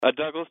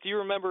Douglas, do you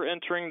remember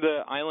entering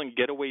the Island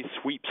Getaway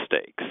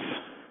Sweepstakes?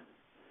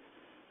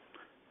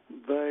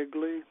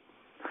 Vaguely.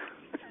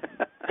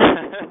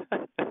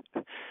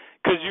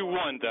 Because you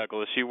won,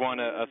 Douglas. You won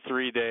a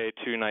 3-day,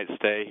 2-night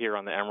stay here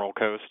on the Emerald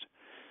Coast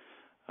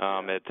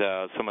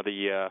at some of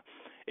the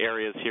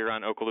areas here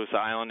on Okaloosa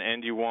Island,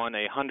 and you won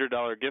a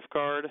 $100 gift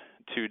card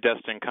to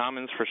Destin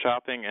Commons for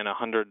shopping and a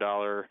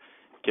 $100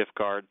 gift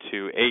card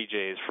to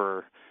AJ's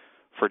for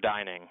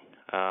dining.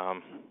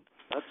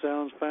 That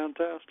sounds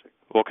fantastic.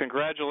 Well,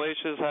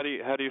 congratulations. How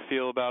do you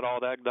feel about all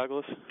that,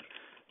 Douglas?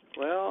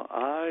 Well,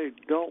 I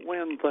don't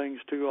win things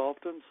too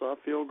often, so I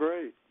feel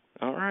great.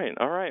 All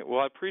right. Well,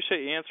 I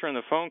appreciate you answering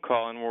the phone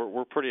call, and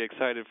we're pretty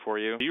excited for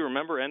you. Do you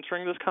remember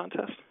entering this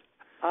contest?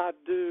 I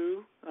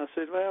do. I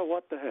said, well,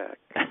 what the heck?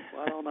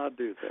 Why don't I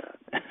do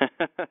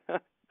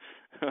that?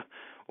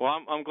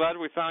 Well, I'm glad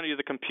we found you.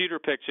 The computer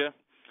picked you.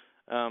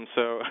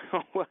 So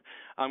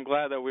I'm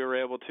glad that we were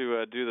able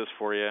to do this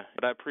for you.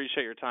 But I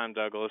appreciate your time,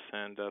 Douglas,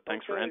 and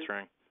thanks for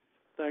entering.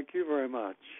 Thank you very much.